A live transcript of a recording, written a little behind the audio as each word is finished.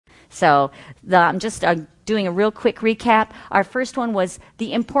So I'm just doing a real quick recap. Our first one was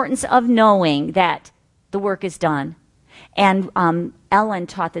the importance of knowing that the work is done. And Ellen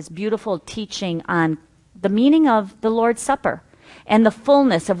taught this beautiful teaching on the meaning of the Lord's Supper and the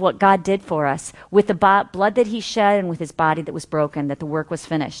fullness of what God did for us with the blood that he shed and with his body that was broken, that the work was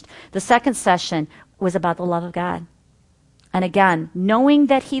finished. The second session was about the love of God. And again, knowing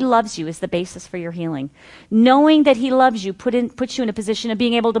that he loves you is the basis for your healing. Knowing that he loves you puts you in a position of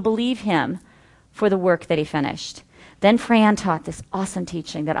being able to believe him for the work that he finished. Then Fran taught this awesome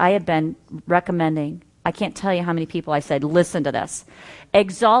teaching that I have been recommending. I can't tell you how many people I said, listen to this.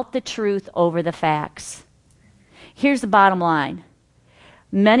 Exalt the truth over the facts. Here's the bottom line.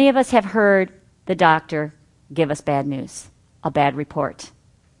 Many of us have heard the doctor give us bad news, a bad report.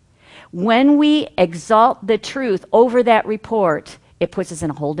 When we exalt the truth over that report, it puts us in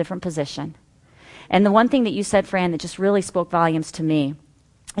a whole different position. And the one thing that you said, Fran, that just really spoke volumes to me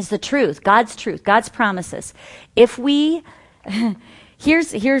is the truth, God's promises. If we,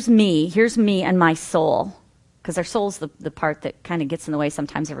 here's me and my soul, because our soul's the part that kind of gets in the way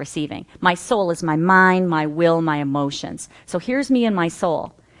sometimes of receiving. My soul is my mind, my will, my emotions. So here's me and my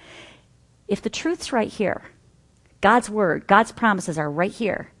soul. If the truth's right here, God's word, God's promises are right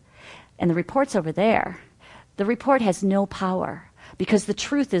here, and the report's over there, the report has no power because the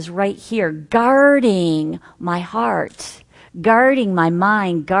truth is right here, guarding my heart, guarding my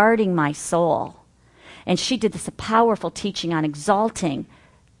mind, guarding my soul. And she did this powerful teaching on exalting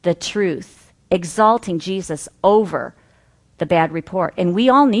the truth, exalting Jesus over the bad report. And we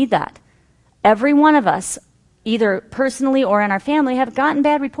all need that. Every one of us, either personally or in our family, have gotten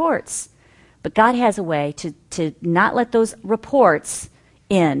bad reports. But God has a way to not let those reports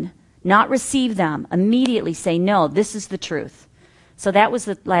in, not receive them, immediately say, no, this is the truth. So that was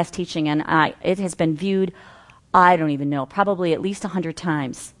the last teaching, and it has been viewed, I don't even know, probably at least 100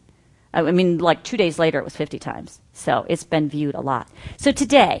 times. I mean, like 2 days later, it was 50 times. So it's been viewed a lot. So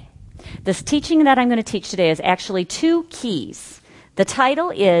today, this teaching that I'm going to teach today is actually 2 keys. The title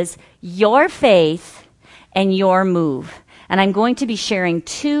is Your Faith and Your Move. And I'm going to be sharing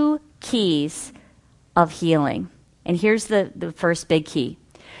 2 keys of healing. And here's the first big key.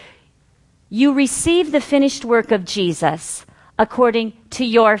 You receive the finished work of Jesus according to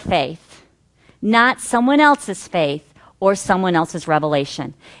your faith, not someone else's faith or someone else's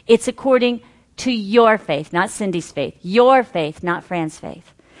revelation. It's according to your faith, not Cindy's faith. Your faith, not Fran's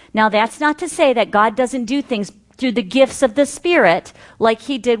faith. Now, that's not to say that God doesn't do things through the gifts of the Spirit like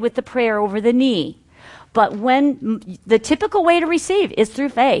he did with the prayer over the knee. But when the typical way to receive is through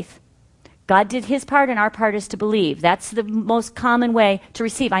faith. God did his part, and our part is to believe. That's the most common way to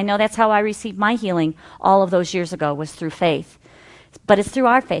receive. I know that's how I received my healing all of those years ago, was through faith. But it's through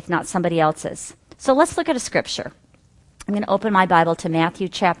our faith, not somebody else's. So let's look at a scripture. I'm going to open my Bible to Matthew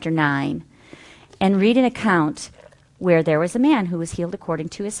chapter 9 and read an account where there was a man who was healed according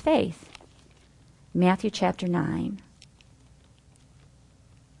to his faith. Matthew chapter 9.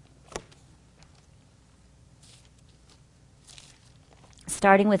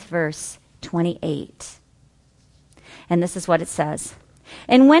 Starting with verse 28. And this is what it says.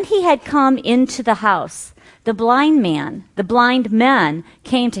 And when he had come into the house, the blind men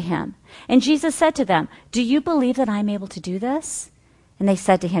came to him. And Jesus said to them, do you believe that I am able to do this? And they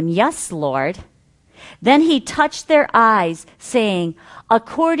said to him, yes, Lord. Then he touched their eyes, saying,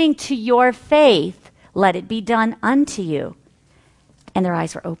 according to your faith, let it be done unto you. And their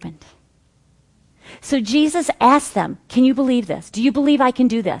eyes were opened. So Jesus asked them, can you believe this? Do you believe I can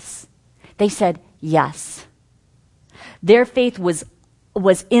do this? They said, yes. Their faith was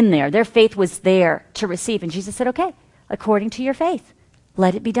in there. Their faith was there to receive. And Jesus said, okay, according to your faith,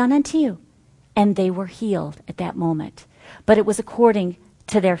 let it be done unto you. And they were healed at that moment. But it was according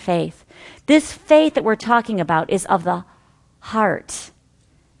to their faith. This faith that we're talking about is of the heart,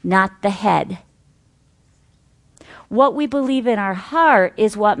 not the head. What we believe in our heart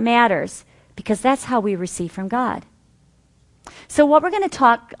is what matters, because that's how we receive from God. So what we're going to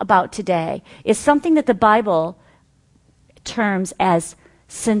talk about today is something that the Bible terms as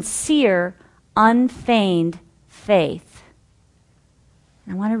sincere, unfeigned faith.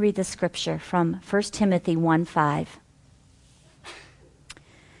 I want to read the scripture from 1 Timothy 1:5.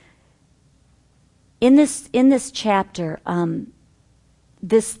 In this chapter,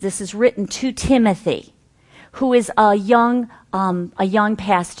 this is written to Timothy, who is a young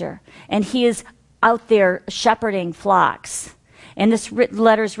pastor, and he is out there shepherding flocks. And this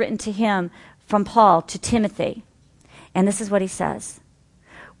letter is written to him from Paul to Timothy. And this is what he says.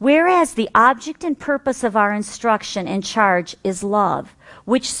 Whereas the object and purpose of our instruction and charge is love,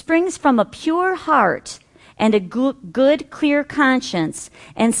 which springs from a pure heart and a good, clear conscience,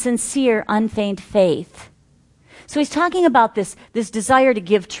 and sincere, unfeigned faith. So he's talking about this desire to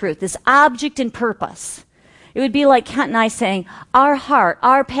give truth, this object and purpose. It would be like Kent and I saying, our heart,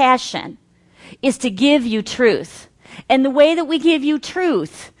 our passion is to give you truth. And the way that we give you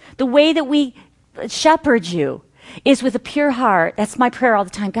truth, the way that we shepherd you, is with a pure heart. That's my prayer all the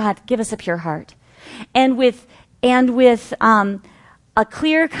time. God, give us a pure heart. And with a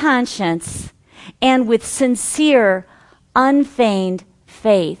clear conscience, and with sincere, unfeigned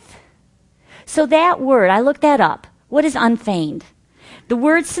faith. So that word, I looked that up. What is unfeigned? The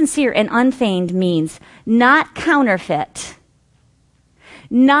word sincere and unfeigned means not counterfeit,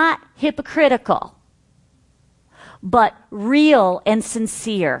 not hypocritical, but real and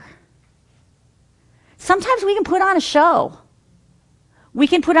sincere. Sometimes we can put on a show. We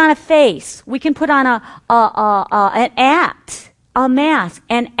can put on a face. We can put on an act, a mask,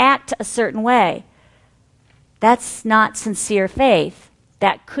 and act a certain way. That's not sincere faith.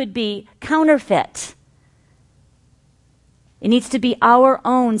 That could be counterfeit. It needs to be our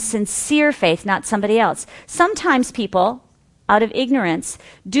own sincere faith, not somebody else. Sometimes people, out of ignorance,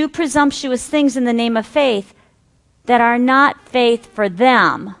 do presumptuous things in the name of faith that are not faith for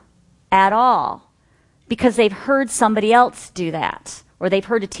them at all, because they've heard somebody else do that, or they've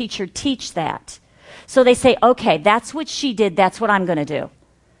heard a teacher teach that. So they say, okay, that's what she did, that's what I'm going to do.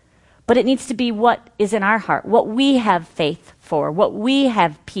 But it needs to be what is in our heart, what we have faith for, what we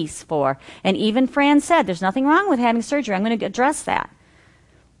have peace for. And even Fran said, there's nothing wrong with having surgery. I'm going to address that.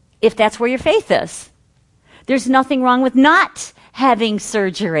 If that's where your faith is. There's nothing wrong with not having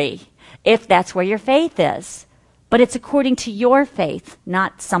surgery, if that's where your faith is. But it's according to your faith,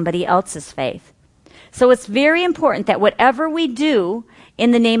 not somebody else's faith. So it's very important that whatever we do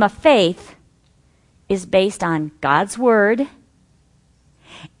in the name of faith is based on God's word,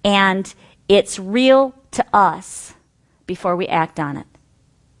 and it's real to us before we act on it.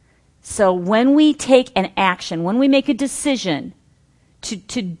 So when we take an action, when we make a decision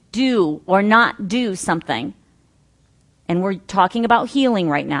to do or not do something, and we're talking about healing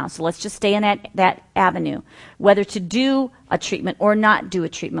right now, so let's just stay in that avenue. Whether to do a treatment or not do a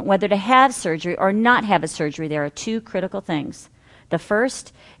treatment, whether to have surgery or not have a surgery, there are two critical things. The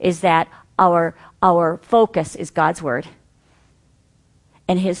first is that our focus is God's word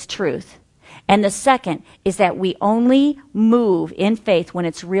and his truth. And the second is that we only move in faith when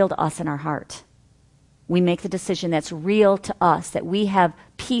it's real to us in our heart. We make the decision that's real to us, that we have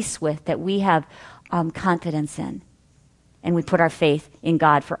peace with, that we have confidence in. And we put our faith in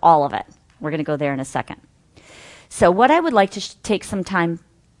God for all of it. We're going to go there in a second. So what I would like to take some time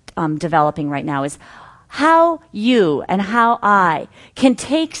developing right now is how you and how I can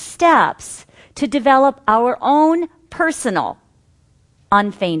take steps to develop our own personal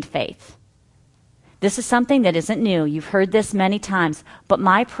unfeigned faith. This is something that isn't new. You've heard this many times. But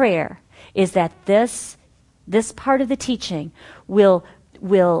my prayer is that this part of the teaching will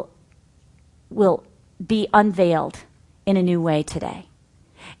be unveiled in a new way today.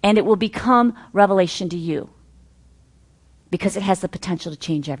 And it will become revelation to you, because it has the potential to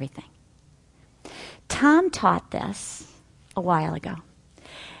change everything. Tom taught this a while ago.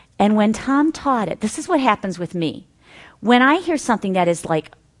 And when Tom taught it, this is what happens with me. When I hear something that is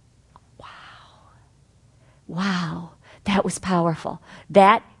like, wow, that was powerful.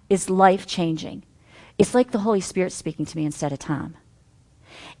 That is life-changing. It's like the Holy Spirit speaking to me instead of Tom.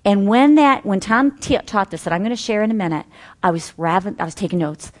 And when Tom taught this, that I'm going to share in a minute, I was taking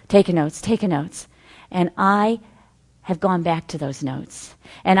notes. And I have gone back to those notes.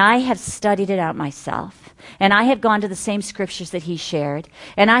 And I have studied it out myself. And I have gone to the same scriptures that he shared.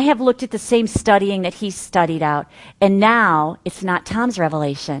 And I have looked at the same studying that he studied out. And now it's not Tom's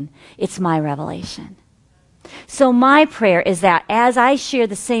revelation, it's my revelation. So my prayer is that as I share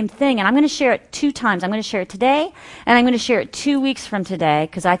the same thing, and I'm going to share it 2 times. I'm going to share it today, and I'm going to share it 2 weeks from today,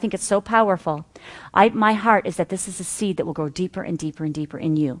 because I think it's so powerful. My heart is that this is a seed that will grow deeper and deeper and deeper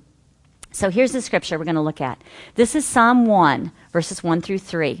in you. So here's the scripture we're going to look at. This is Psalm 1, verses 1 through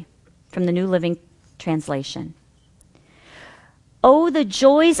 3, from the New Living Translation. Oh, the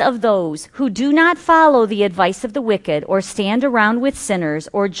joys of those who do not follow the advice of the wicked, or stand around with sinners,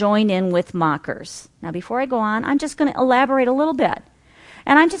 or join in with mockers. Now, before I go on, I'm just going to elaborate a little bit.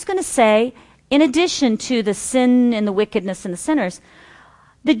 And I'm just going to say, in addition to the sin and the wickedness and the sinners,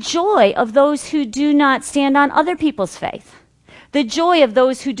 the joy of those who do not stand on other people's faith. The joy of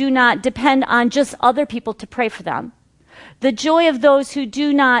those who do not depend on just other people to pray for them. The joy of those who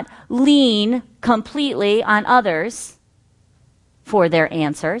do not lean completely on others for their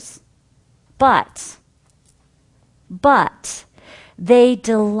answers, but they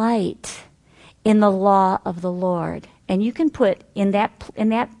delight in the law of the Lord. And you can put in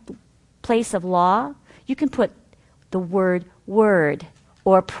that place of law, you can put the word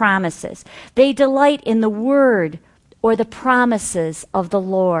or promises. They delight in the word or the promises of the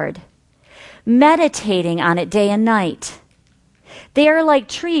Lord, meditating on it day and night. They are like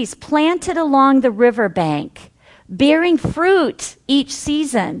trees planted along the riverbank, bearing fruit each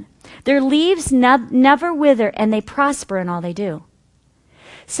season. Their leaves never wither, and they prosper in all they do.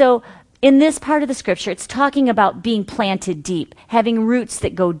 So in this part of the scripture, it's talking about being planted deep, having roots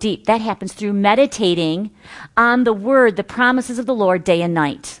that go deep. That happens through meditating on the word, the promises of the Lord day and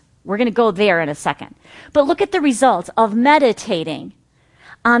night. We're going to go there in a second. But look at the results of meditating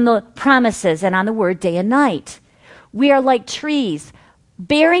on the promises and on the word day and night. We are like trees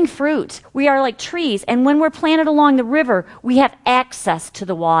bearing fruit. We are like trees, and when we're planted along the river, we have access to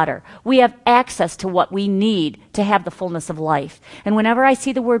the water. We have access to what we need to have the fullness of life. And whenever I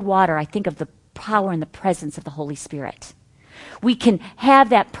see the word water, I think of the power and the presence of the Holy Spirit. We can have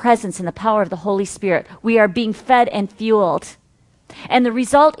that presence and the power of the Holy Spirit. We are being fed and fueled. And the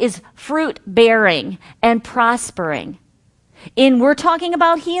result is fruit bearing and prospering. We're talking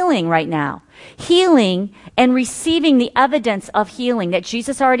about healing right now. Healing and receiving the evidence of healing that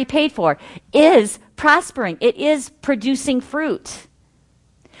Jesus already paid for is prospering. It is producing fruit.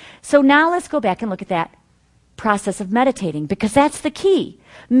 So now let's go back and look at that process of meditating, because that's the key.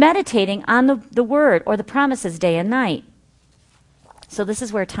 Meditating on the word or the promises day and night. So this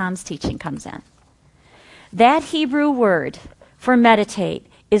is where Tom's teaching comes in. That Hebrew word for meditate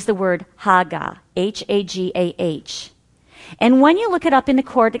is the word Hagah, Hagah. And when you look it up in the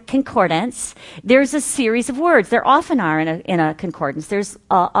concordance, there's a series of words. There often are in a concordance. There's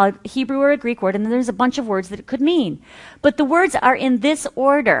a Hebrew or a Greek word, and then there's a bunch of words that it could mean. But the words are in this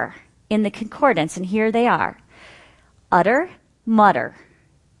order in the concordance, and here they are. Utter, mutter.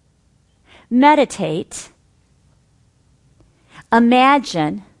 Meditate.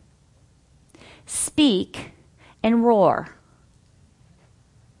 Imagine. Speak, and roar.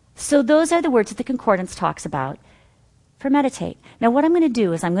 So those are the words that the concordance talks about for meditate. Now what I'm going to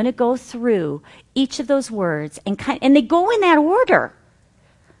do is I'm going to go through each of those words, and they go in that order.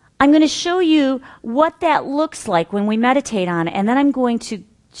 I'm going to show you what that looks like when we meditate on it, and then I'm going to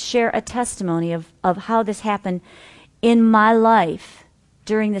share a testimony of how this happened in my life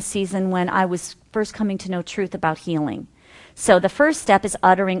during the season when I was first coming to know truth about healing. So the first step is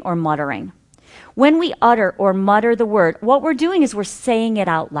uttering or muttering. When we utter or mutter the word, what we're doing is we're saying it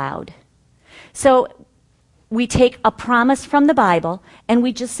out loud. So we take a promise from the Bible and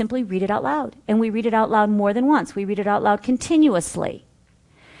we just simply read it out loud. And we read it out loud more than once. We read it out loud continuously.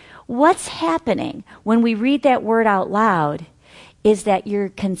 What's happening when we read that word out loud is that you're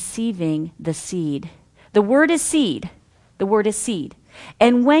conceiving the seed. The word is seed. The word is seed.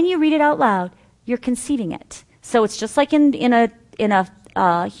 And when you read it out loud, you're conceiving it. So it's just like in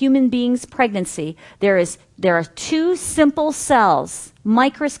a human being's pregnancy. There are two simple cells,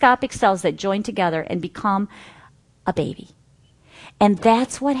 microscopic cells that join together and become a baby. And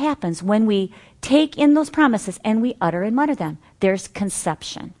that's what happens when we take in those promises and we utter and mutter them. There's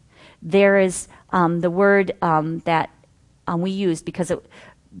conception. There is the word that we use because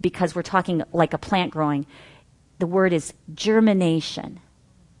we're talking like a plant growing. The word is germination.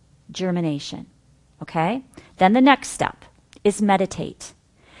 Germination. Okay? Then the next step is meditate.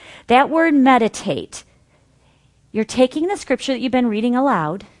 That word meditate, you're taking the scripture that you've been reading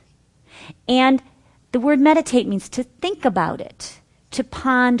aloud, and the word meditate means to think about it, to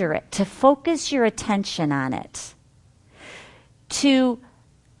ponder it, to focus your attention on it, to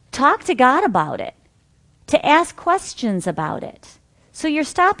talk to God about it, to ask questions about it. So you're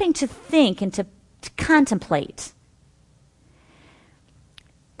stopping to think and to contemplate.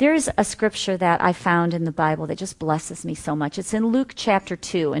 There's a scripture that I found in the Bible that just blesses me so much. It's in Luke chapter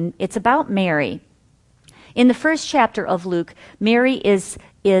 2, and it's about Mary. In the first chapter of Luke, Mary is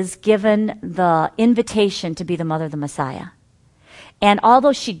given the invitation to be the mother of the Messiah. And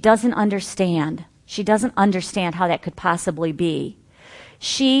although she doesn't understand how that could possibly be,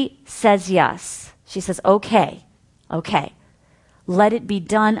 she says yes. She says, okay, let it be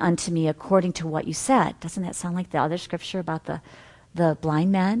done unto me according to what you said. Doesn't that sound like the other scripture about the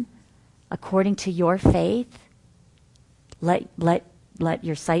blind men? According to your faith, let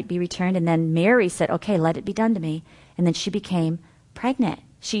your sight be returned. And then Mary said, okay, let it be done to me. And then she became pregnant.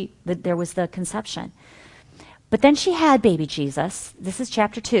 There was the conception. But then she had baby Jesus. This is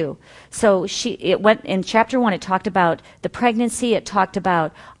chapter 2. So it went in chapter 1. It talked about the pregnancy. It talked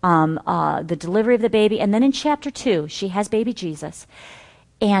about the delivery of the baby. And then in chapter 2, she has baby Jesus.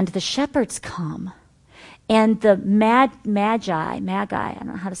 And the shepherds come. And the magi, I don't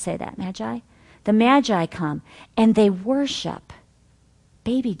know how to say that, magi? the Magi come, and they worship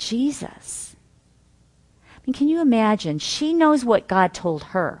baby Jesus. I mean, can you imagine? She knows what God told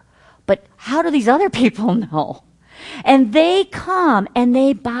her, but how do these other people know? And they come and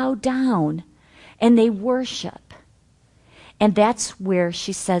they bow down and they worship. And that's where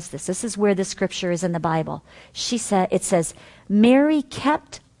she says this. This is where the scripture is in the Bible. It says, Mary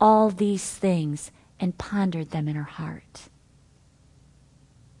kept all these things and pondered them in her heart.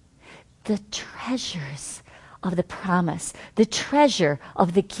 The treasures of the promise, the treasure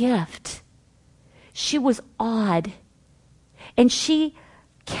of the gift. She was awed, and she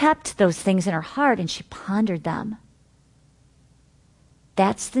kept those things in her heart, and she pondered them.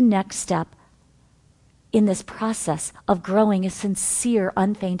 That's the next step in this process of growing a sincere,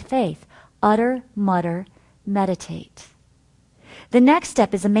 unfeigned faith. Utter, mutter, meditate. The next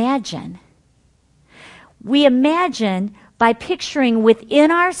step is imagine. We imagine by picturing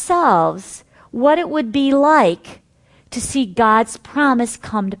within ourselves what it would be like to see God's promise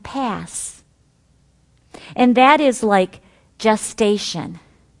come to pass. And that is like gestation.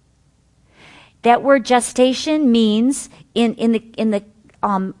 That word gestation means in a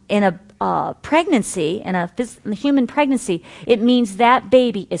pregnancy, in a human pregnancy, it means that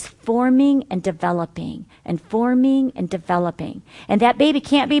baby is forming and developing and forming and developing. And that baby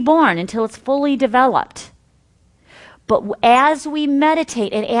can't be born until it's fully developed. But as we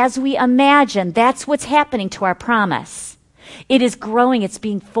meditate and as we imagine, that's what's happening to our promise. It is growing, it's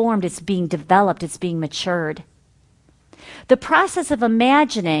being formed, it's being developed, it's being matured. The process of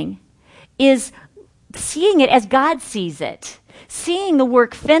imagining is seeing it as God sees it, seeing the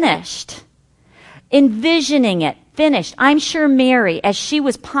work finished, envisioning it finished. I'm sure Mary, as she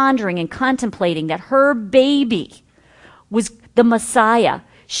was pondering and contemplating that her baby was the Messiah,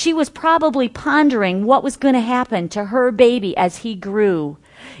 she was probably pondering what was going to happen to her baby as he grew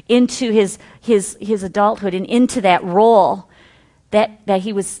into his adulthood and into that role that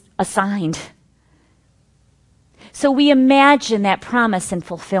he was assigned. So we imagine that promise and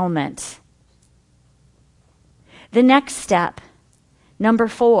fulfillment. The next step, number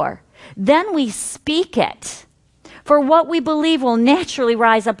 4, then we speak it, for what we believe will naturally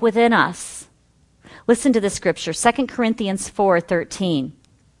rise up within us. Listen to the scripture, 2 Corinthians 4:13.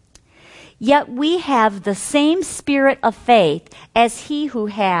 Yet we have the same spirit of faith as he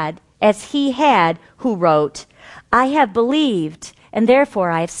had who wrote, I have believed, and therefore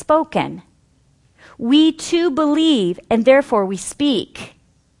I have spoken. We too believe, and therefore we speak.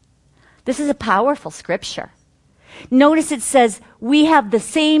 This is a powerful scripture. Notice it says, we have the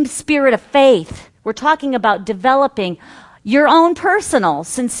same spirit of faith. We're talking about developing your own personal,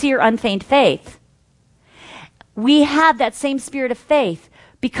 sincere, unfeigned faith. We have that same spirit of faith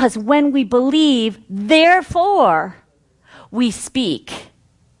because when we believe, therefore, we speak.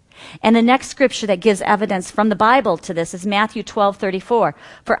 And the next scripture that gives evidence from the Bible to this is Matthew 12:34.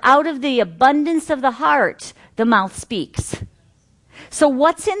 For out of the abundance of the heart, the mouth speaks. So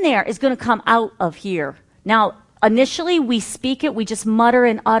what's in there is going to come out of here. Now, initially, we speak it, we just mutter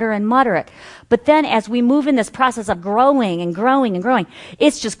and utter and mutter it. But then as we move in this process of growing and growing and growing,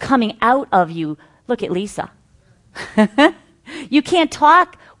 it's just coming out of you. Look at Lisa. You can't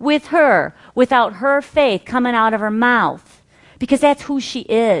talk with her without her faith coming out of her mouth because that's who she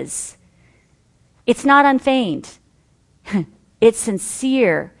is. It's not unfeigned. It's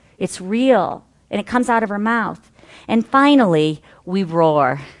sincere. It's real. And it comes out of her mouth. And finally, we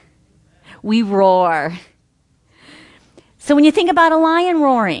roar. We roar. So when you think about a lion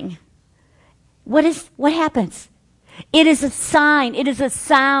roaring, what happens? It is a sign, it is a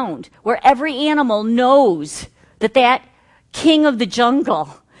sound where every animal knows that king of the jungle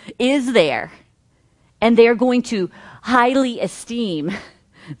is there. And they're going to highly esteem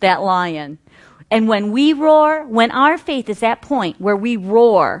that lion. And when we roar, when our faith is that point where we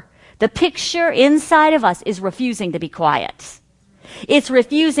roar, the picture inside of us is refusing to be quiet. It's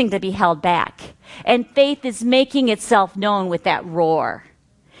refusing to be held back. And faith is making itself known with that roar.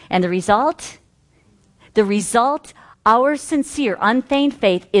 And the result, our sincere, unfeigned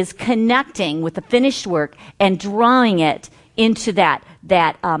faith is connecting with the finished work and drawing it into that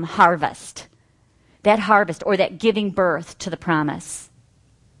harvest. That harvest or that giving birth to the promise.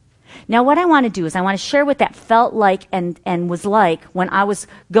 Now what I want to do is I want to share what that felt like and was like when I was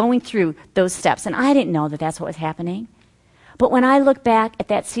going through those steps. And I didn't know that that's what was happening. But when I look back at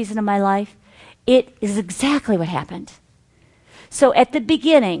that season of my life, it is exactly what happened. So at the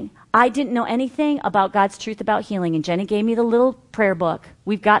beginning, I didn't know anything about God's truth about healing. And Jenny gave me the little prayer book.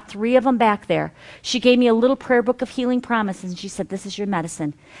 We've got 3 of them back there. She gave me a little prayer book of healing promises. And she said, this is your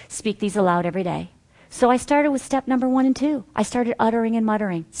medicine. Speak these aloud every day. So I started with step number 1 and 2. I started uttering and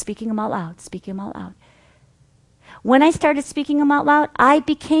muttering, speaking them out loud, speaking them out loud. When I started speaking them out loud, I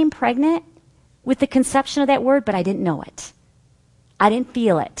became pregnant with the conception of that word, but I didn't know it. I didn't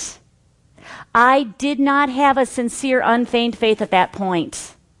feel it. I did not have a sincere, unfeigned faith at that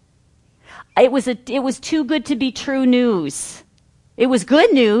point. It was too good to be true news. It was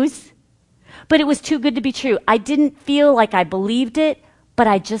good news, but it was too good to be true. I didn't feel like I believed it, but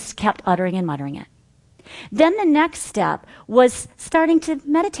I just kept uttering and muttering it. Then the next step was starting to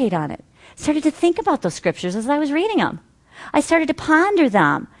meditate on it. Started to think about those scriptures as I was reading them. I started to ponder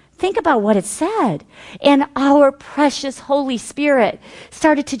them, think about what it said. And our precious Holy Spirit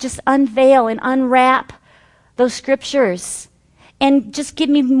started to just unveil and unwrap those scriptures and just give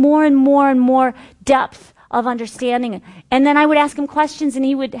me more and more and more depth of understanding. And then I would ask him questions and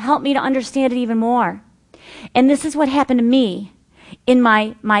he would help me to understand it even more. And this is what happened to me in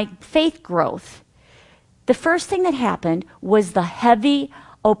my faith growth. The first thing that happened was the heavy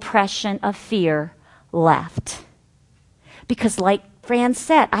oppression of fear left. Because like Fran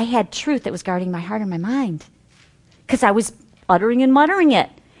said, I had truth that was guarding my heart and my mind. Because I was uttering and muttering it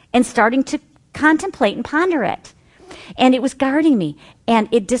and starting to contemplate and ponder it. And it was guarding me. And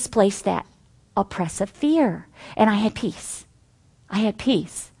it displaced that oppressive fear. And I had peace. I had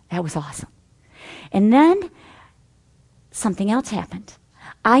peace. That was awesome. And then something else happened.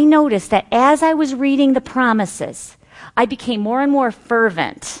 I noticed that as I was reading the promises, I became more and more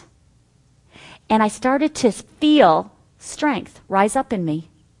fervent. And I started to feel strength rise up in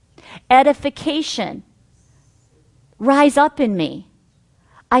me. Edification rise up in me.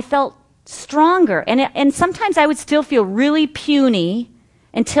 I felt stronger. And sometimes I would still feel really puny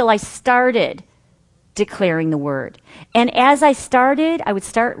until I started declaring the word. And as I started, I would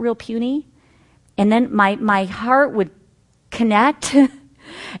start real puny. And then my heart would connect.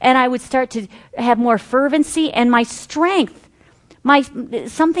 And I would start to have more fervency, and my strength,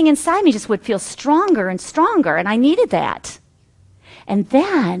 something inside me just would feel stronger and stronger, and I needed that. And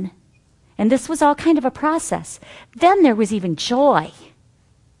then, and this was all kind of a process, then there was even joy.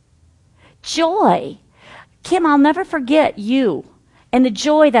 Joy. Kim, I'll never forget you and the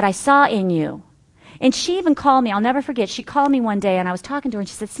joy that I saw in you. And she even called me, I'll never forget, she called me one day, and I was talking to her, and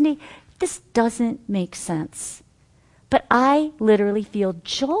she said, Cindy, this doesn't make sense. But I literally feel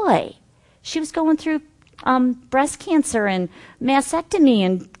joy. She was going through breast cancer and mastectomy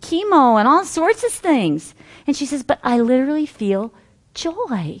and chemo and all sorts of things. And she says, but I literally feel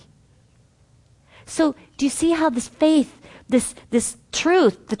joy. So do you see how this faith, this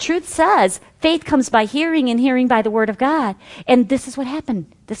truth, the truth says faith comes by hearing and hearing by the word of God. And this is what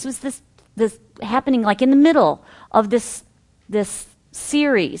happened. This was this happening like in the middle of this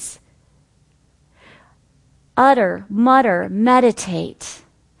series. Utter, mutter, meditate.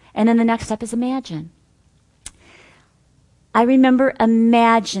 And then the next step is imagine. I remember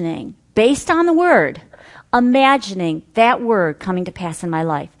imagining, based on the word, imagining that word coming to pass in my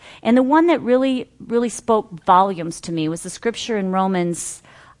life. And the one that really, really spoke volumes to me was the scripture in Romans,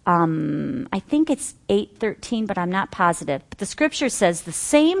 I think it's 8:13, but I'm not positive. But the scripture says, the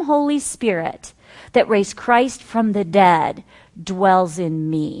same Holy Spirit that raised Christ from the dead dwells in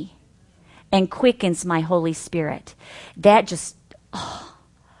me and quickens my Holy Spirit. That just,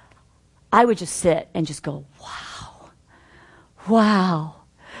 I would just sit and just go, wow, wow,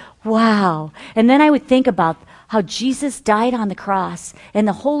 wow. And then I would think about how Jesus died on the cross and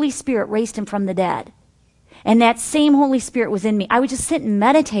the Holy Spirit raised him from the dead. And that same Holy Spirit was in me. I would just sit and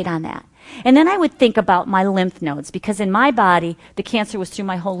meditate on that. And then I would think about my lymph nodes, because in my body, the cancer was through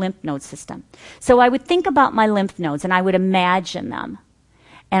my whole lymph node system. So I would think about my lymph nodes and I would imagine them.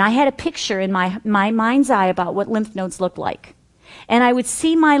 And I had a picture in my mind's eye about what lymph nodes look like. And I would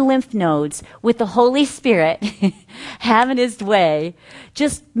see my lymph nodes with the Holy Spirit having his way,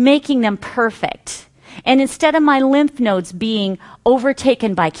 just making them perfect. And instead of my lymph nodes being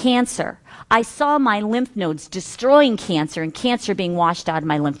overtaken by cancer, I saw my lymph nodes destroying cancer and cancer being washed out of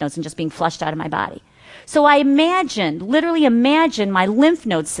my lymph nodes and just being flushed out of my body. So I literally imagined my lymph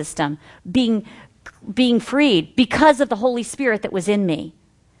node system being freed because of the Holy Spirit that was in me.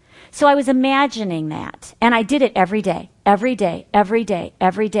 So I was imagining that, and I did it every day, every day, every day,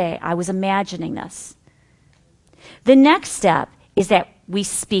 every day. I was imagining this. The next step is that we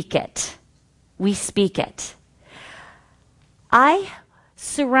speak it. We speak it. I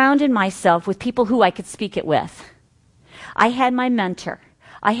surrounded myself with people who I could speak it with. I had my mentor.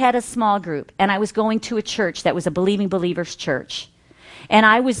 I had a small group, and I was going to a church that was a Believing Believers church. And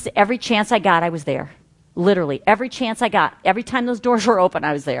every chance I got, I was there. Literally, every chance I got, every time those doors were open,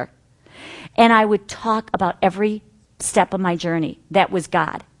 I was there. And I would talk about every step of my journey. That was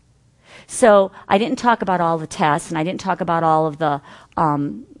God. So I didn't talk about all the tests, and I didn't talk about all of the,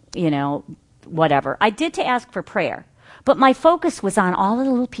 whatever. I did to ask for prayer, but my focus was on all of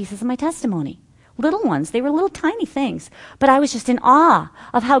the little pieces of my testimony. Little ones. They were little tiny things. But I was just in awe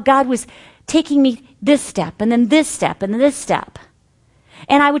of how God was taking me this step, and then this step, and then this step.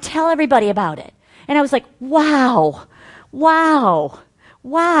 And I would tell everybody about it. And I was like, wow, wow,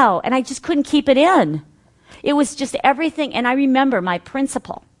 wow. And I just couldn't keep it in. It was just everything. And I remember my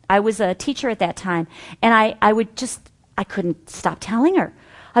principal. I was a teacher at that time. And I couldn't stop telling her.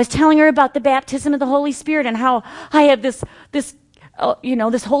 I was telling her about the baptism of the Holy Spirit and how I have this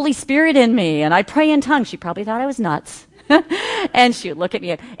Holy Spirit in me. And I pray in tongues. She probably thought I was nuts. And she would look at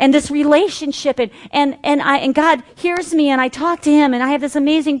me and this relationship and God hears me and I talk to him and I have this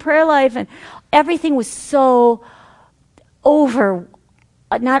amazing prayer life and everything was so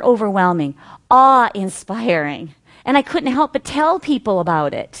not overwhelming, awe-inspiring. And I couldn't help but tell people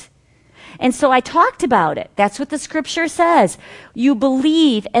about it. And so I talked about it. That's what the scripture says. You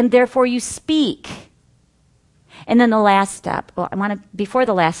believe and therefore you speak. And then the last step, before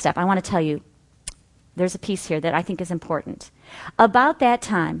the last step, I want to tell you, there's a piece here that I think is important. About that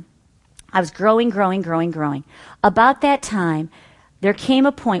time, I was growing. About that time, there came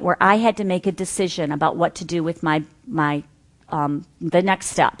a point where I had to make a decision about what to do with the next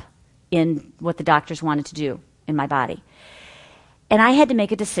step in what the doctors wanted to do in my body. And I had to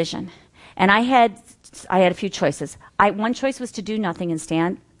make a decision. And I had a few choices. One choice was to do nothing and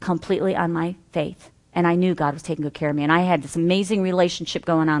stand completely on my faith. And I knew God was taking good care of me. And I had this amazing relationship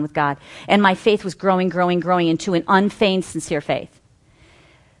going on with God. And my faith was growing into an unfeigned, sincere faith.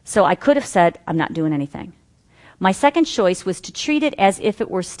 So I could have said, I'm not doing anything. My second choice was to treat it as if it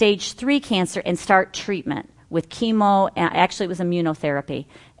were stage 3 cancer and start treatment with chemo. Actually, it was immunotherapy.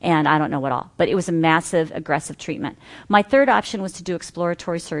 And I don't know what all. But it was a massive, aggressive treatment. My third option was to do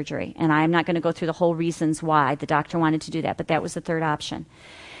exploratory surgery. And I'm not going to go through the whole reasons why the doctor wanted to do that. But that was the third option.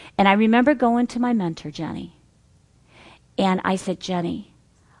 And I remember going to my mentor, Jenny, and I said, Jenny,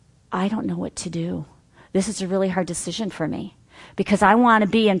 I don't know what to do. This is a really hard decision for me because I want to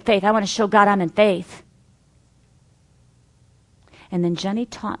be in faith. I want to show God I'm in faith. And then Jenny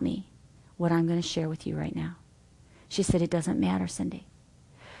taught me what I'm going to share with you right now. She said, it doesn't matter, Cindy.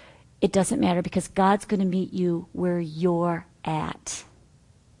 It doesn't matter because God's going to meet you where you're at.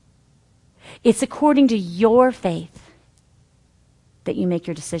 It's according to your faith that you make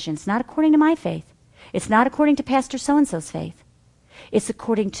your decisions. It's not according to my faith. It's not according to Pastor so-and-so's faith. It's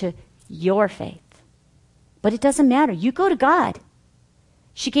according to your faith. But it doesn't matter. You go to God.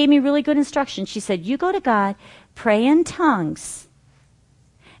 She gave me really good instruction. She said, you go to God, pray in tongues,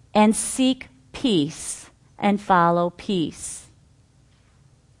 and seek peace, and follow peace.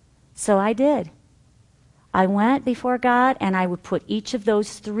 So I did. I went before God, and I would put each of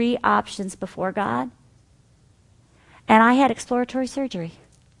those 3 options before God. And I had exploratory surgery.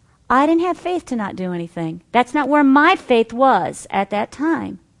 I didn't have faith to not do anything. That's not where my faith was at that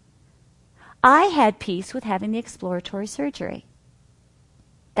time. I had peace with having the exploratory surgery.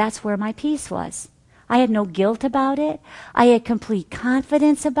 That's where my peace was. I had no guilt about it. I had complete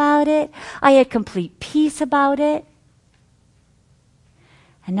confidence about it. I had complete peace about it.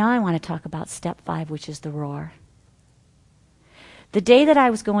 And now I want to talk about step 5, which is the roar. The day that I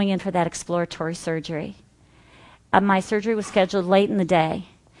was going in for that exploratory surgery, my surgery was scheduled late in the day,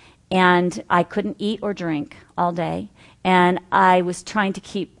 and I couldn't eat or drink all day, and I was trying to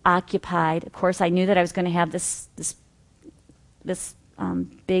keep occupied. Of course, I knew that I was going to have this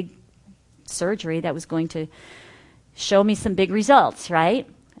big surgery that was going to show me some big results, right?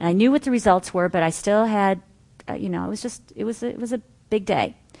 And I knew what the results were, but I still had, it was a big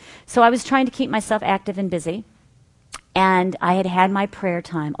day. So I was trying to keep myself active and busy, and I had had my prayer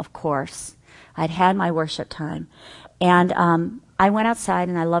time, of course. I'd had my worship time. And I went outside,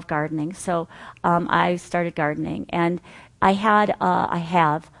 and I love gardening. So I started gardening. And I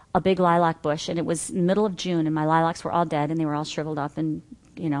have a big lilac bush, and it was in the middle of June, and my lilacs were all dead, and they were all shriveled up, and,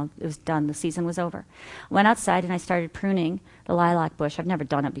 it was done. The season was over. I went outside, and I started pruning the lilac bush. I've never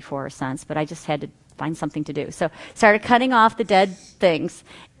done it before or since, but I just had to find something to do. So started cutting off the dead things,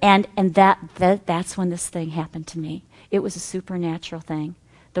 and that's when this thing happened to me. It was a supernatural thing,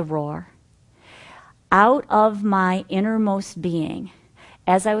 the roar. Out of my innermost being,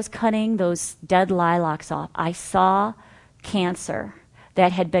 as I was cutting those dead lilacs off, I saw cancer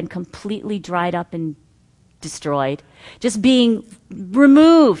that had been completely dried up and destroyed, just being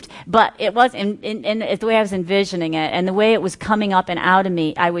removed. But it was, and the way I was envisioning it and the way it was coming up and out of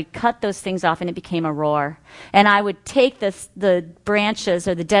me, I would cut those things off and it became a roar. And I would take the branches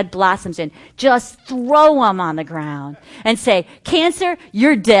or the dead blossoms and just throw them on the ground and say, cancer,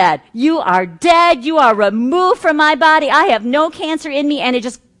 you're dead. You are dead. You are removed from my body. I have no cancer in me. And it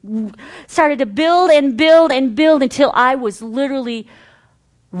just started to build and build and build until I was literally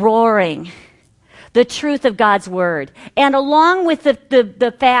roaring the truth of God's word. And along with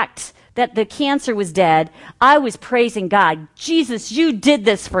the fact that the cancer was dead, I was praising God. Jesus, you did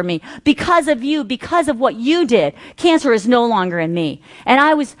this for me. Because of you, because of what you did, cancer is no longer in me.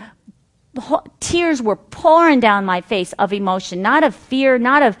 And tears were pouring down my face of emotion, not of fear,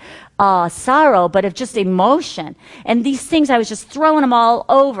 not of sorrow, but of just emotion. And these things, I was just throwing them all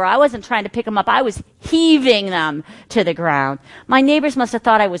over. I wasn't trying to pick them up. I was heaving them to the ground. My neighbors must have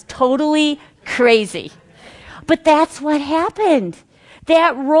thought I was totally crazy. But that's what happened.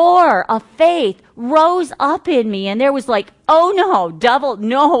 That roar of faith rose up in me, and there was like, oh no, devil,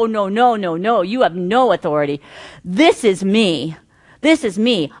 no, no, no, no, no, you have no authority. This is me. This is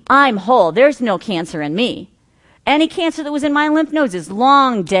me. I'm whole. There's no cancer in me. Any cancer that was in my lymph nodes is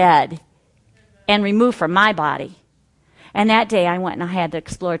long dead and removed from my body. And that day I went and I had the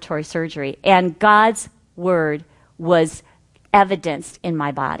exploratory surgery, and God's word was evidenced in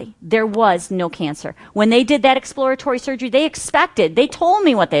my body. There was no cancer. When they did that exploratory surgery, they told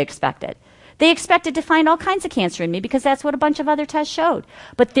me what they expected. They expected to find all kinds of cancer in me because that's what a bunch of other tests showed.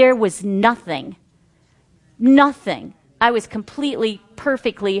 But there was nothing. Nothing. I was completely,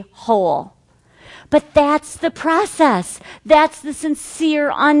 perfectly whole. But that's the process. That's the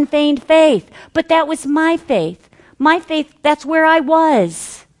sincere, unfeigned faith. But that was my faith. My faith, that's where I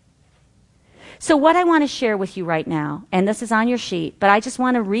was. So what I want to share with you right now, and this is on your sheet, but I just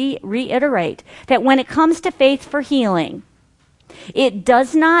want to reiterate that when it comes to faith for healing, it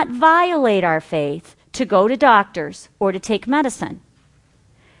does not violate our faith to go to doctors or to take medicine.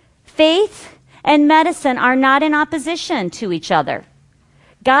 Faith and medicine are not in opposition to each other.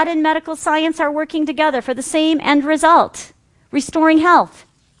 God and medical science are working together for the same end result, restoring health.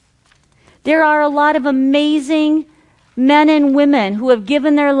 There are a lot of amazing men and women who have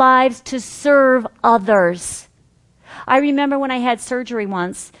given their lives to serve others. I remember when I had surgery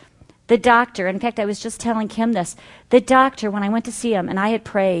once, the doctor, in fact, I was just telling Kim this, the doctor, when I went to see him, and I had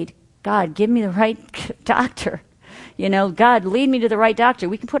prayed, God, give me the right doctor. God, lead me to the right doctor.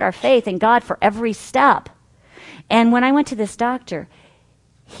 We can put our faith in God for every step. And when I went to this doctor,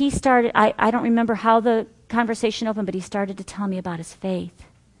 he started, I don't remember how the conversation opened, but he started to tell me about his faith.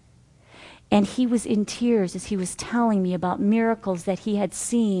 And he was in tears as he was telling me about miracles that he had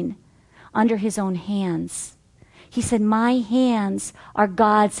seen under his own hands. He said, my hands are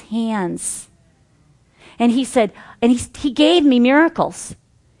God's hands. And he said, and he gave me miracles.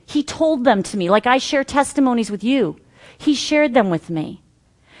 He told them to me, like I share testimonies with you. He shared them with me.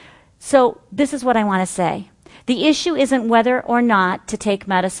 So this is what I want to say. The issue isn't whether or not to take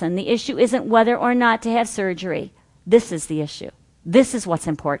medicine. The issue isn't whether or not to have surgery. This is the issue. This is what's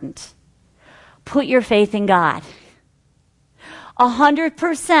important. Put your faith in God.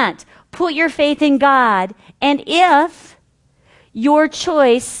 100%. Put your faith in God. And if your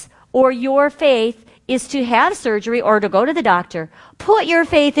choice or your faith is to have surgery or to go to the doctor, put your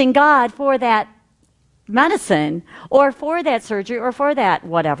faith in God for that medicine or for that surgery or for that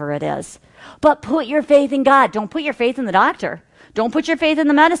whatever it is. But put your faith in God. Don't put your faith in the doctor. Don't put your faith in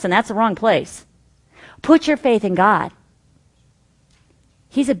the medicine. That's the wrong place. Put your faith in God.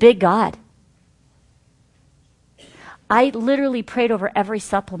 He's a big God. I literally prayed over every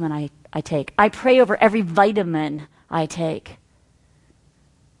supplement I take. I pray over every vitamin I take.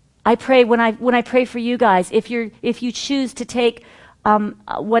 I pray when I pray for you guys, if you choose to take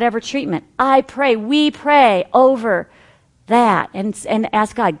whatever treatment, we pray over that and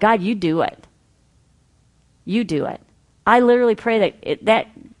ask God, God, you do it. You do it. I literally pray that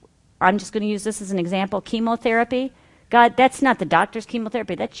I'm just going to use this as an example, chemotherapy. God, that's not the doctor's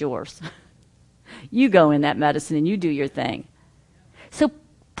chemotherapy, that's yours. You go in that medicine and you do your thing. So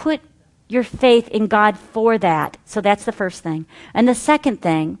put your faith in God for that. So that's the first thing. And the second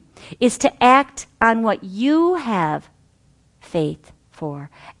thing is to act on what you have faith for.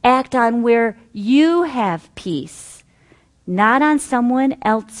 Act on where you have peace, not on someone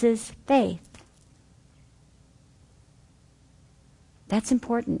else's faith. That's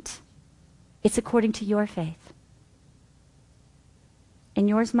important. It's according to your faith. And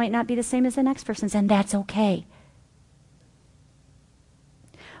yours might not be the same as the next person's, and that's okay.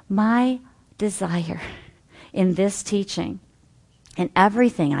 My desire in this teaching and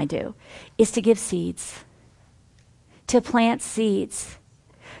everything I do is to give seeds. to plant seeds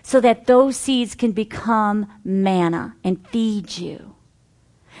so that those seeds can become manna and feed you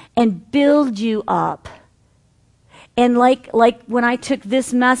and build you up. And like when I took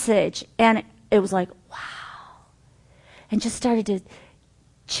this message and it was like, wow, and just started to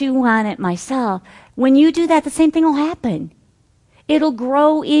chew on it myself. When you do that, the same thing will happen. It'll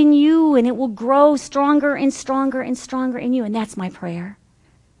grow in you and it will grow stronger and stronger and stronger in you. And that's my prayer.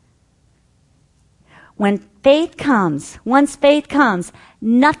 When faith comes, once faith comes,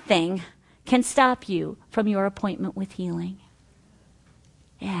 nothing can stop you from your appointment with healing.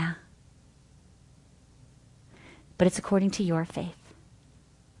 Yeah. But it's according to your faith.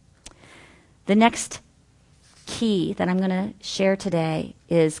 The next key that I'm going to share today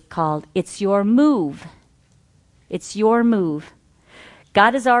is called It's Your Move. It's your move.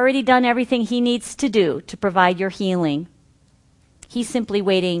 God has already done everything he needs to do to provide your healing. He's simply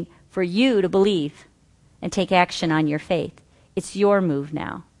waiting for you to believe and take action on your faith. It's your move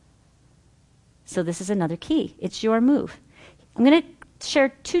now. So this is another key. It's your move. I'm going to share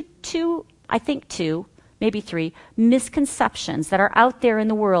two, maybe three misconceptions that are out there in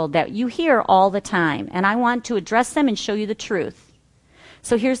the world that you hear all the time. And I want to address them and show you the truth.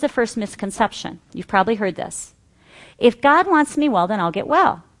 So here's the first misconception. You've probably heard this. If God wants me well, then I'll get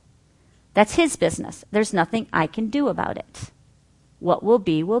well. That's his business. There's nothing I can do about it. What will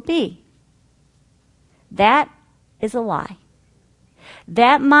be, will be. That is a lie.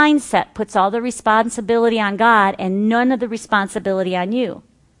 That mindset puts all the responsibility on God and none of the responsibility on you.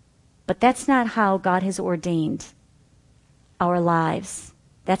 But that's not how God has ordained our lives.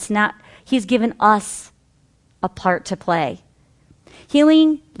 He's given us a part to play.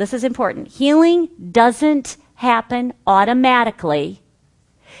 Healing, this is important, healing doesn't happen automatically,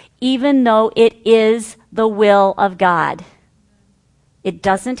 even though it is the will of God. It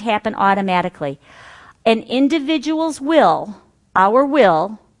doesn't happen automatically. An individual's will,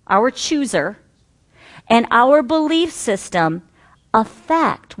 our chooser, and our belief system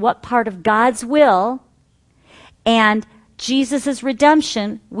affect what part of God's will and Jesus'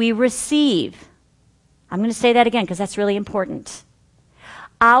 redemption we receive. I'm going to say that again because that's really important.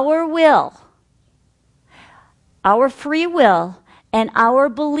 Our will, our free will, and our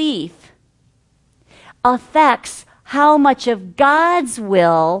belief affects how much of God's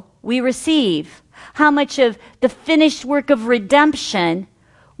will we receive, how much of the finished work of redemption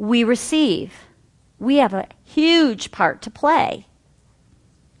we receive. We have a huge part to play.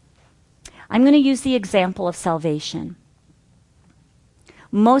 I'm going to use the example of salvation.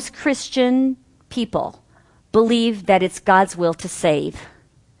 Most Christian people believe that it's God's will to save,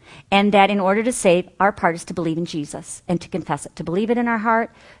 and that in order to save, our part is to believe in Jesus and to confess it, to believe it in our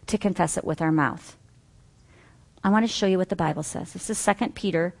heart, to confess it with our mouth. I want to show you what the Bible says. This is 2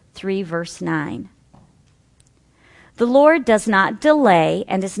 Peter 3, verse 9. The Lord does not delay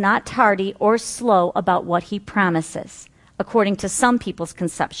and is not tardy or slow about what he promises, according to some people's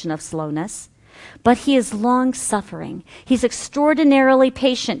conception of slowness. But he is long-suffering. He's extraordinarily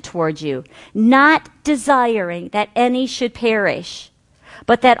patient toward you, not desiring that any should perish,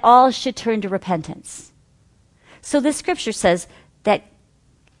 but that all should turn to repentance. So this scripture says that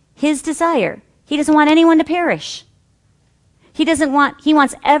his desire, he doesn't want anyone to perish. He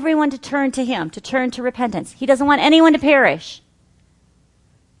wants everyone to turn to him, to turn to repentance. He doesn't want anyone to perish.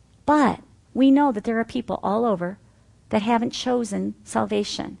 But we know that there are people all over that haven't chosen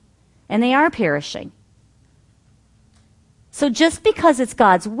salvation, and they are perishing. So just because it's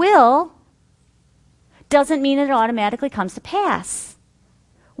God's will doesn't mean it automatically comes to pass.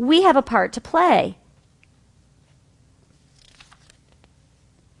 We have a part to play.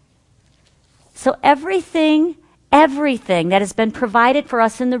 So everything that has been provided for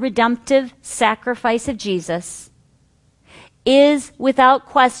us in the redemptive sacrifice of Jesus is, without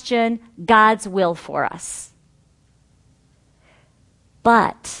question, God's will for us.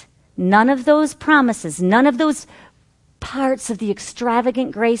 But none of those promises, none of those parts of the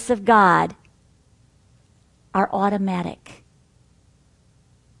extravagant grace of God are automatic.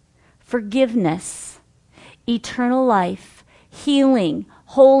 Forgiveness, eternal life, healing,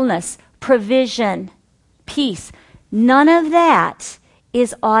 wholeness, provision, peace, none of that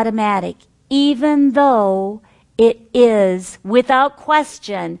is automatic, even though it is, without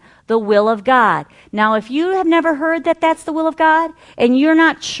question, the will of God. Now, if you have never heard that that's the will of God, and you're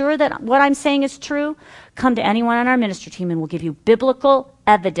not sure that what I'm saying is true, come to anyone on our ministry team and we'll give you biblical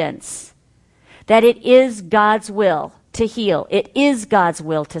evidence that it is God's will to heal. It is God's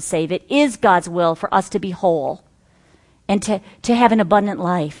will to save. It is God's will for us to be whole and to have an abundant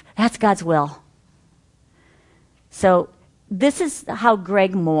life. That's God's will. So this is how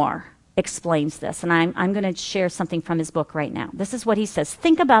Greg Moore explains this, and I'm going to share something from his book right now. This is what he says.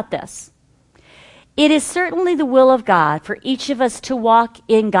 Think about this. It is certainly the will of God for each of us to walk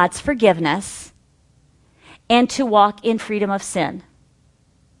in God's forgiveness and to walk in freedom of sin.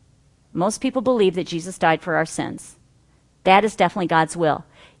 Most people believe that Jesus died for our sins. That is definitely God's will.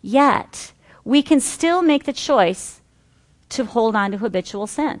 Yet, we can still make the choice to hold on to habitual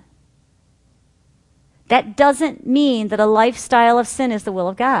sin. That doesn't mean that a lifestyle of sin is the will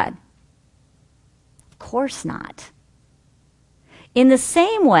of God. Of course not. In the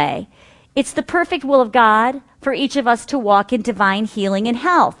same way, it's the perfect will of God for each of us to walk in divine healing and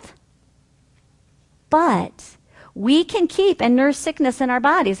health. But we can keep and nurse sickness in our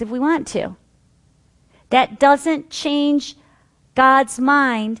bodies if we want to. That doesn't change God's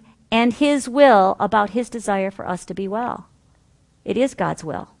mind and his will about his desire for us to be well. It is God's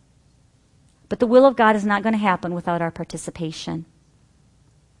will. But the will of God is not going to happen without our participation.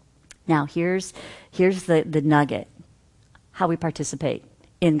 Now, here's the nugget, how we participate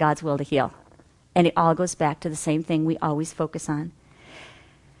in God's will to heal. And it all goes back to the same thing we always focus on.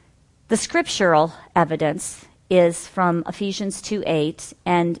 The scriptural evidence is from Ephesians 2:8,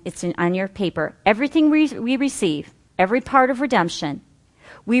 and it's on your paper. Everything we receive, every part of redemption,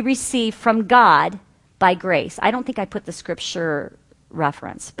 we receive from God by grace. I don't think I put the scripture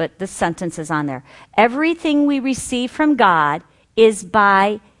reference, but this sentence is on there. Everything we receive from God is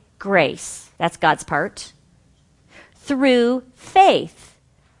by grace. That's God's part. Through faith,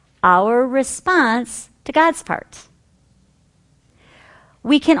 our response to God's part.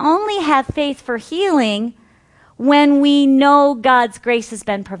 We can only have faith for healing when we know God's grace has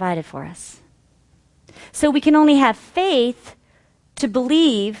been provided for us. So we can only have faith to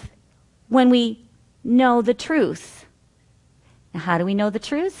believe when we know the truth. Now, how do we know the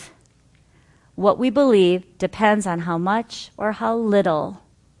truth? What we believe depends on how much or how little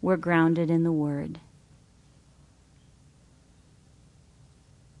we're grounded in the Word.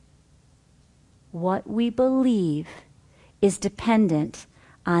 What we believe is dependent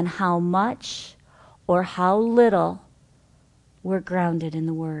on how much or how little we're grounded in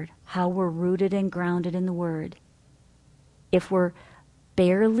the Word, how we're rooted and grounded in the Word. If we're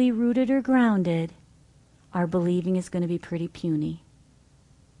barely rooted or grounded, our believing is going to be pretty puny.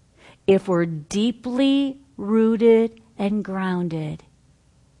 If we're deeply rooted and grounded,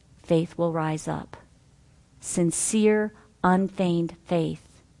 faith will rise up. Sincere, unfeigned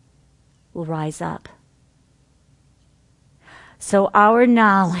faith will rise up. So our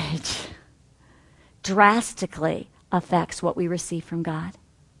knowledge drastically affects what we receive from God.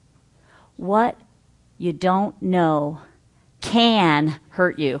 What you don't know can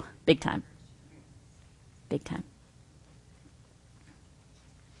hurt you big time. Big time.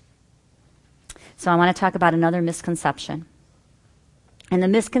 So I want to talk about another misconception. And the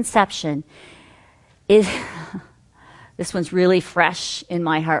misconception is, this one's really fresh in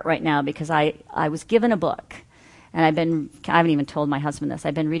my heart right now because I was given a book. And I haven't even told my husband this.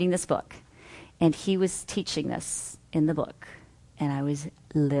 I've been reading this book. And he was teaching this in the book. And I was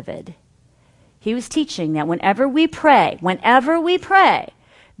livid. He was teaching that whenever we pray,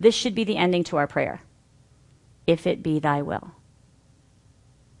 this should be the ending to our prayer. If it be thy will.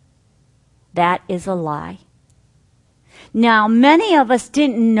 That is a lie. Now, many of us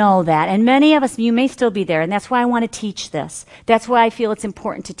didn't know that, and many of us, you may still be there, and that's why I want to teach this. That's why I feel it's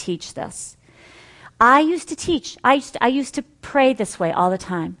important to teach this. I used to teach. I used to pray this way all the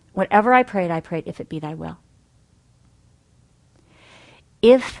time. Whatever I prayed, if it be thy will.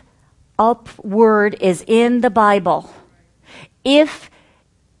 If a word is in the Bible, if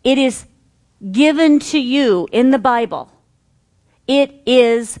it is given to you in the Bible, it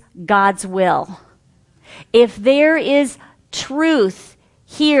is God's will. If there is truth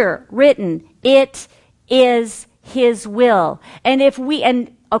here written, it is his will.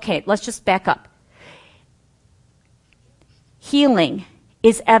 And okay, let's just back up. Healing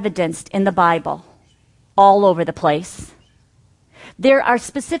is evidenced in the Bible all over the place. There are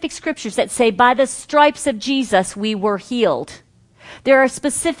specific scriptures that say, by the stripes of Jesus we were healed. There are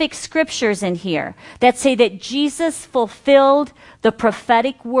specific scriptures in here that say that Jesus fulfilled the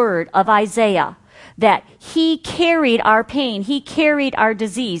prophetic word of Isaiah, that he carried our pain, he carried our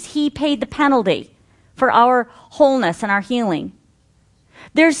disease, he paid the penalty for our wholeness and our healing.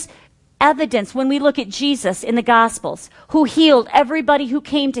 There's evidence when we look at Jesus in the Gospels, who healed everybody who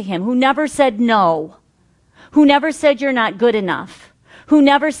came to him, who never said no, who never said you're not good enough, who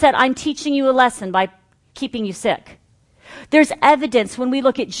never said I'm teaching you a lesson by keeping you sick. There's evidence when we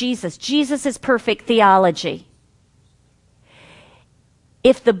look at Jesus. Jesus is perfect theology.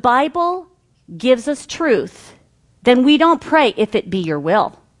 If the Bible gives us truth, then we don't pray if it be your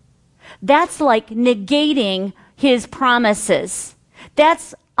will. That's like negating his promises.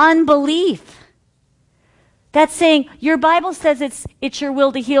 That's unbelief. That's saying, your Bible says it's your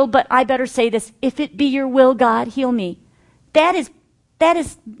will to heal, but I better say this, if it be your will, God, heal me. That is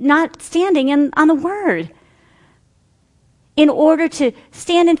not standing on the Word. In order to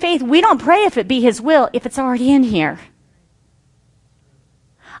stand in faith, we don't pray if it be his will, if it's already in here.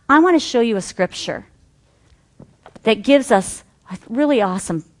 I want to show you a scripture that gives us a really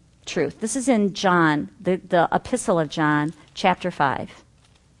awesome truth. This is in John, the epistle of John, chapter 5.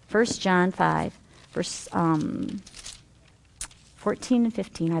 1 John 5, verse 14 and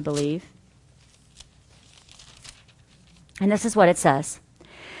 15, I believe. And this is what it says.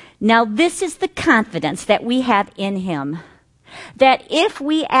 Now this is the confidence that we have in him, that if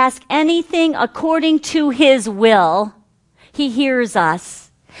we ask anything according to his will, he hears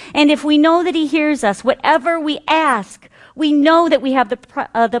us. And if we know that he hears us, whatever we ask, we know that we have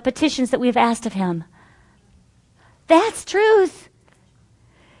the petitions that we've asked of him. That's truth.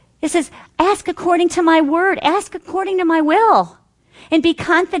 It says, ask according to my word, ask according to my will, and be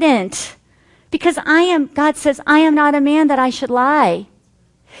confident. Because God says, I am not a man that I should lie.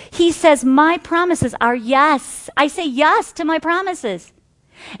 He says, my promises are yes. I say yes to my promises.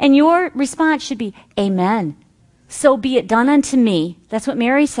 And your response should be, amen. So be it done unto me. That's what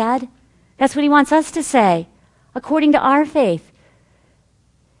Mary said. That's what he wants us to say, according to our faith.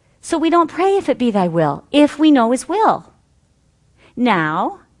 So we don't pray if it be thy will, if we know his will.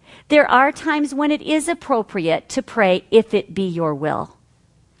 Now, there are times when it is appropriate to pray if it be your will.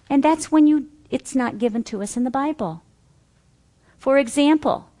 And that's when it's not given to us in the Bible. For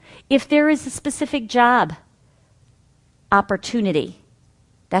example, if there is a specific job opportunity,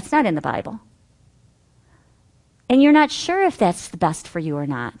 that's not in the Bible, and you're not sure if that's the best for you or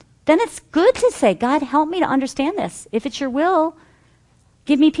not, then it's good to say, God, help me to understand this. If it's your will,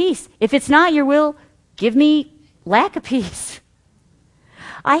 give me peace. If it's not your will, give me lack of peace.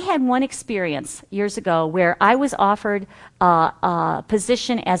 I had one experience years ago where I was offered a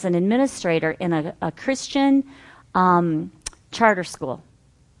position as an administrator in a Christian charter school.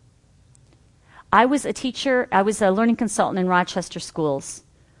 I was a teacher. I was a learning consultant in Rochester schools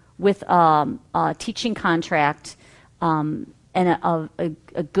with a teaching contract and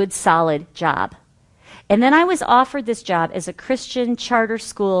a good, solid job. And then I was offered this job as a Christian charter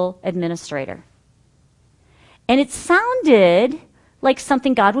school administrator. And it sounded like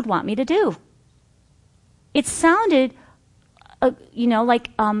something God would want me to do. It sounded, like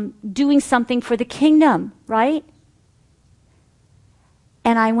doing something for the kingdom, right?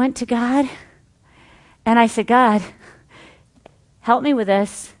 And I went to God, and I said, God, help me with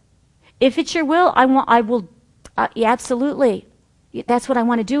this. If it's your will, I will, yeah, absolutely. That's what I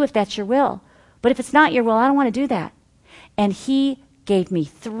want to do if that's your will. But if it's not your will, I don't want to do that. And he gave me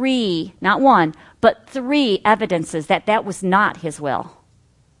 3, not 1, but 3 evidences that was not his will.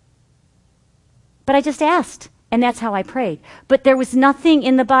 But I just asked, and that's how I prayed. But there was nothing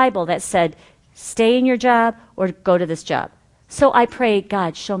in the Bible that said, stay in your job or go to this job. So I prayed,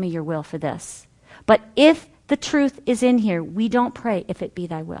 God, show me your will for this. But if the truth is in here, we don't pray if it be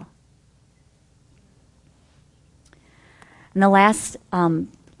thy will. And the last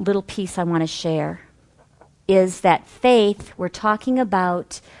little piece I want to share is that faith, we're talking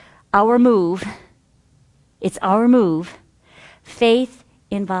about our move. It's our move. Faith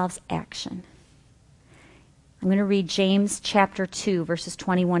involves action. I'm going to read James chapter 2, verses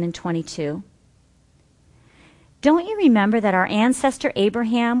 21 and 22. Don't you remember that our ancestor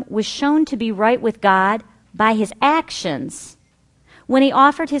Abraham was shown to be right with God by his actions when he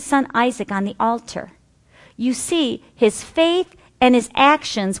offered his son Isaac on the altar? You see, his faith and his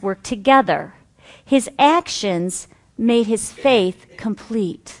actions worked together. His actions made his faith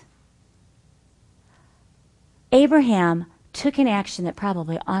complete. Abraham took an action that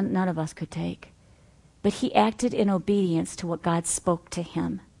probably none of us could take, but he acted in obedience to what God spoke to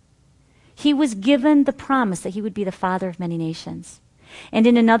him. He was given the promise that he would be the father of many nations. And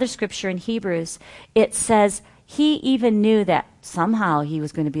in another scripture in Hebrews, it says he even knew that somehow he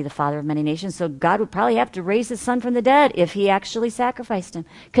was going to be the father of many nations, so God would probably have to raise his son from the dead if he actually sacrificed him,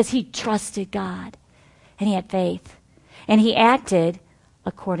 because he trusted God, and he had faith. And he acted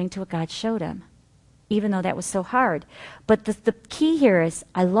according to what God showed him, even though that was so hard. But the key here is,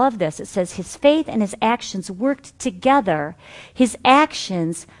 I love this, it says his faith and his actions worked together. His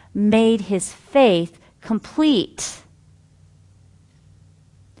actions made his faith complete.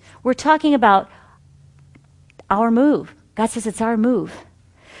 We're talking about our move. God says it's our move.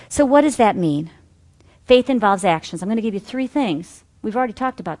 So what does that mean? Faith involves actions. I'm going to give you 3 things. We've already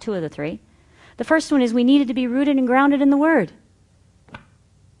talked about 2 of the 3. The first one is we needed to be rooted and grounded in the Word.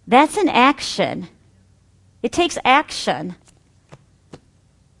 That's an action. It takes action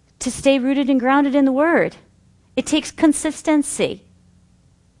to stay rooted and grounded in the Word. It takes consistency.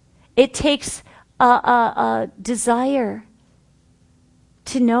 It takes a desire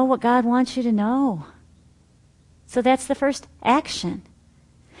to know what God wants you to know. So that's the first action.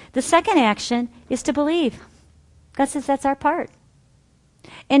 The second action is to believe. God says that's our part.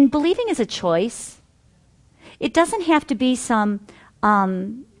 And believing is a choice. It doesn't have to be some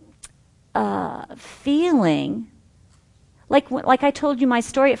feeling. Like I told you my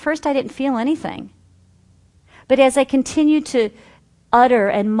story, at first I didn't feel anything. But as I continued to utter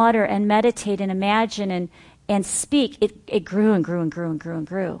and mutter and meditate and imagine and speak, it grew and grew and grew and grew and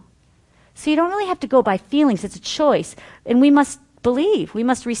grew. So you don't really have to go by feelings. It's a choice. And we must believe. We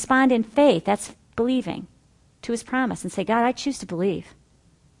must respond in faith. That's believing to his promise and say, God, I choose to believe.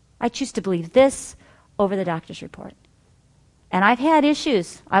 I choose to believe this over the doctor's report. And I've had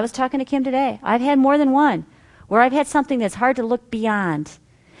issues. I was talking to Kim today. I've had more than one where I've had something that's hard to look beyond.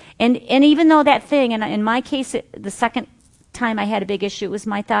 And even though that thing, and in my case, the second time I had a big issue, it was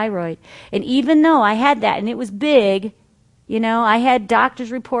my thyroid. And even though I had that and it was big, I had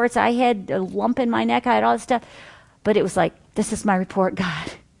doctor's reports, I had a lump in my neck, I had all this stuff. But it was like, this is my report,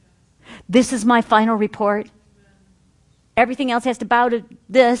 God. This is my final report. Everything else has to bow to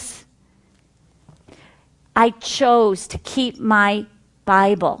this. I chose to keep my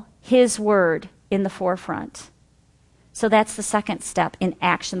Bible, his word, in the forefront. So that's the second step in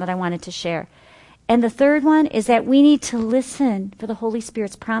action that I wanted to share. And the third one is that we need to listen for the Holy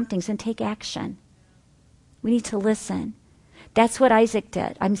Spirit's promptings and take action. We need to listen. That's what Isaac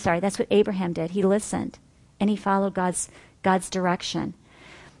did. That's what Abraham did. He listened and he followed God's direction.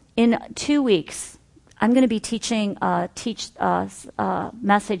 In 2 weeks, I'm going to be teaching a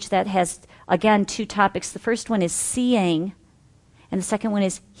message that has, again, 2 topics. The first one is seeing, and the second one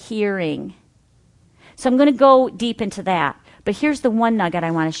is hearing. So I'm going to go deep into that. But here's the one nugget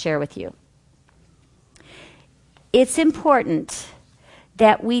I want to share with you. It's important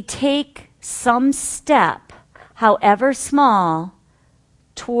that we take some step, however small,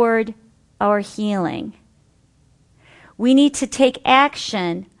 toward our healing. We need to take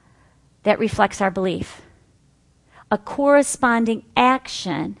action that reflects our belief. A corresponding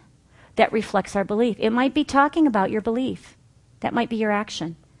action that reflects our belief. It might be talking about your belief. That might be your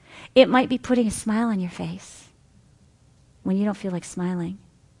action. It might be putting a smile on your face when you don't feel like smiling.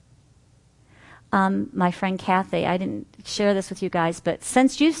 My friend Kathy, I didn't share this with you guys, but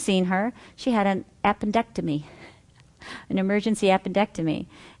since you've seen her, she had an appendectomy, an emergency appendectomy.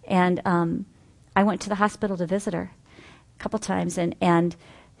 And I went to the hospital to visit her a couple times, and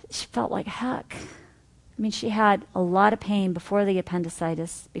she felt like heck. I mean, she had a lot of pain before the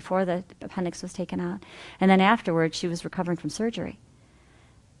appendicitis, before the appendix was taken out. And then afterwards, she was recovering from surgery.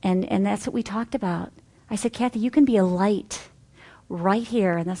 And that's what we talked about. I said, Kathy, you can be a light right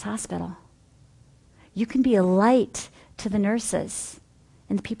here in this hospital. You can be a light to the nurses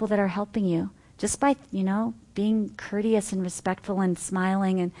and the people that are helping you just by, being courteous and respectful and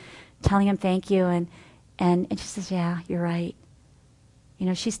smiling and telling them thank you. And she says, yeah, you're right.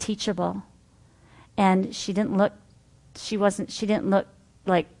 She's teachable. And she didn't look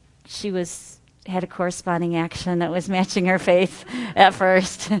like she had a corresponding action that was matching her faith at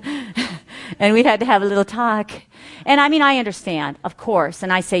first. And we had to have a little talk. And I understand, of course.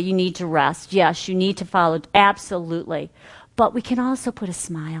 And I say you need to rest. Yes, you need to follow. Absolutely. But we can also put a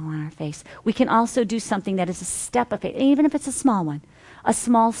smile on our face. We can also do something that is a step of faith. And even if it's a small one, a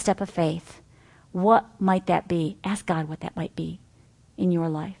small step of faith. What might that be? Ask God what that might be in your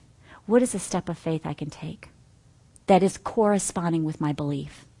life. What is a step of faith I can take that is corresponding with my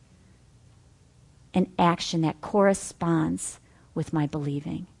belief? An action that corresponds with my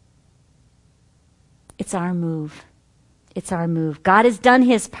believing. It's our move. It's our move. God has done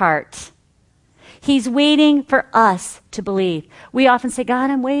his part. He's waiting for us to believe. We often say,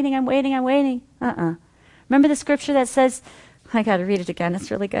 God, I'm waiting. Remember the scripture that says, I got to read it again. It's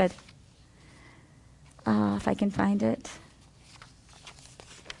really good. If I can find it.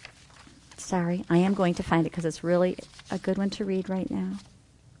 Sorry, I am going to find it because it's really a good one to read right now.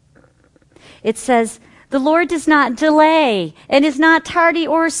 It says, the Lord does not delay and is not tardy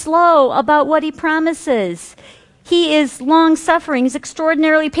or slow about what he promises. He is long-suffering. He's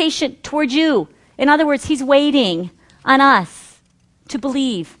extraordinarily patient toward you. In other words, he's waiting on us to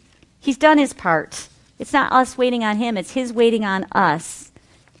believe. He's done his part. It's not us waiting on him. It's his waiting on us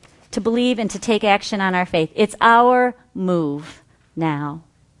to believe and to take action on our faith. It's our move now.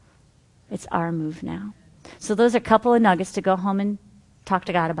 It's our move now. So those are a couple of nuggets to go home and talk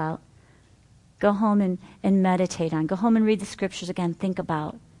to God about. Go home and meditate on. Go home and read the scriptures again. Think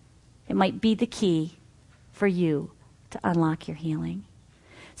about. It might be the key for you to unlock your healing.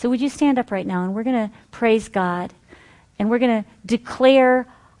 So would you stand up right now, and we're going to praise God, and we're going to declare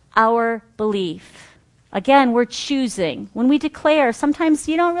our belief. Again, we're choosing. When we declare, sometimes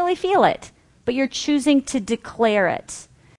you don't really feel it, but you're choosing to declare it.